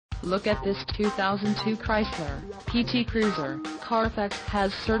Look at this 2002 Chrysler PT Cruiser. Carfax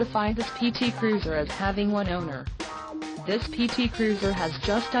has certified this PT Cruiser as having one owner. This PT Cruiser has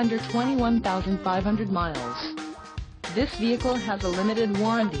just under 21,500 miles. This vehicle has a limited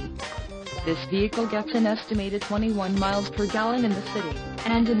warranty. This vehicle gets an estimated 21 miles per gallon in the city,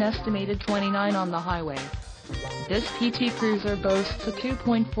 and an estimated 29 on the highway. This PT Cruiser boasts a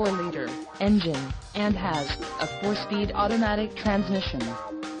 2.4-liter engine, and has a 4-speed automatic transmission.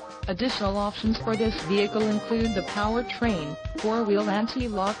 Additional options for this vehicle include the powertrain, 4-wheel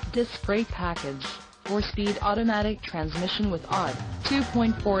anti-lock disc brake package, 4-speed automatic transmission with odd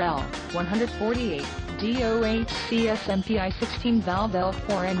 2.4L, 148 DOHCS MPI 16-valve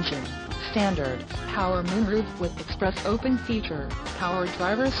L4 engine, standard, power moonroof with express open feature, power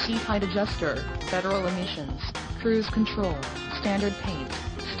driver's seat height adjuster, federal emissions, cruise control, standard paint,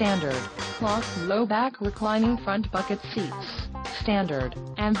 standard, cloth low back reclining front bucket seats, standard,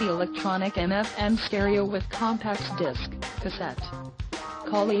 and the electronic FM stereo with compact disc, cassette.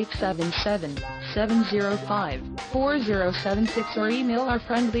 Call 877-705-4076 or email our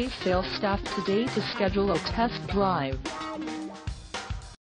friendly sales staff today to schedule a test drive.